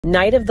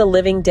Night of the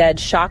Living Dead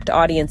shocked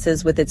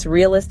audiences with its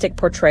realistic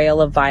portrayal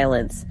of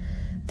violence.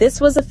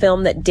 This was a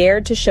film that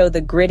dared to show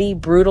the gritty,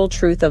 brutal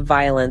truth of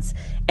violence,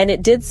 and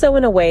it did so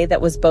in a way that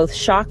was both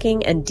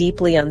shocking and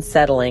deeply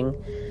unsettling.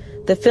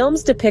 The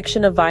film's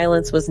depiction of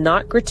violence was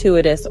not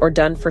gratuitous or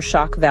done for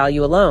shock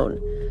value alone.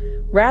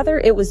 Rather,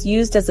 it was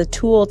used as a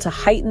tool to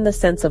heighten the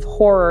sense of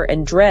horror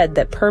and dread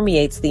that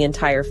permeates the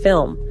entire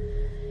film.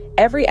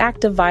 Every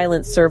act of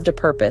violence served a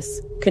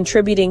purpose,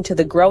 contributing to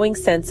the growing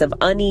sense of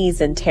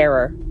unease and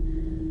terror.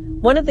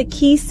 One of the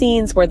key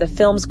scenes where the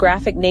film's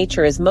graphic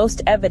nature is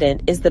most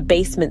evident is the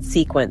basement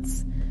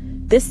sequence.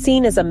 This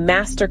scene is a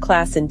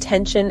masterclass in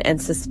tension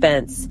and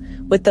suspense,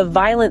 with the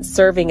violence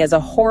serving as a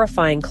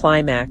horrifying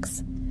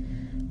climax.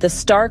 The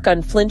stark,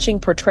 unflinching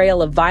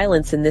portrayal of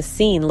violence in this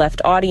scene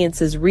left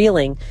audiences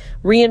reeling,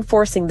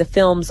 reinforcing the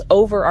film's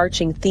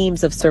overarching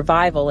themes of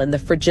survival and the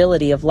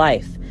fragility of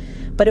life.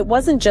 But it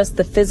wasn't just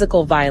the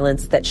physical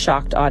violence that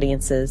shocked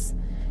audiences.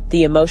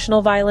 The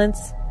emotional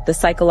violence, the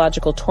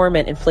psychological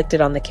torment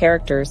inflicted on the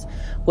characters,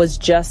 was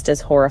just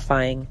as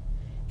horrifying.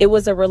 It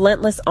was a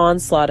relentless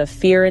onslaught of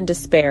fear and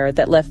despair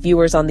that left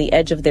viewers on the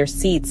edge of their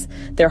seats,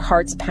 their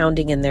hearts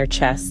pounding in their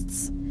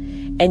chests.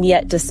 And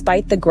yet,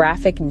 despite the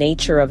graphic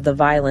nature of the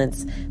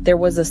violence, there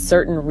was a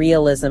certain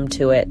realism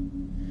to it.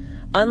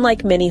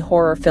 Unlike many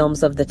horror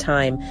films of the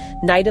time,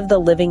 Night of the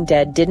Living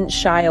Dead didn't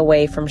shy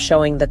away from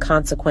showing the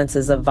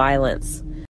consequences of violence.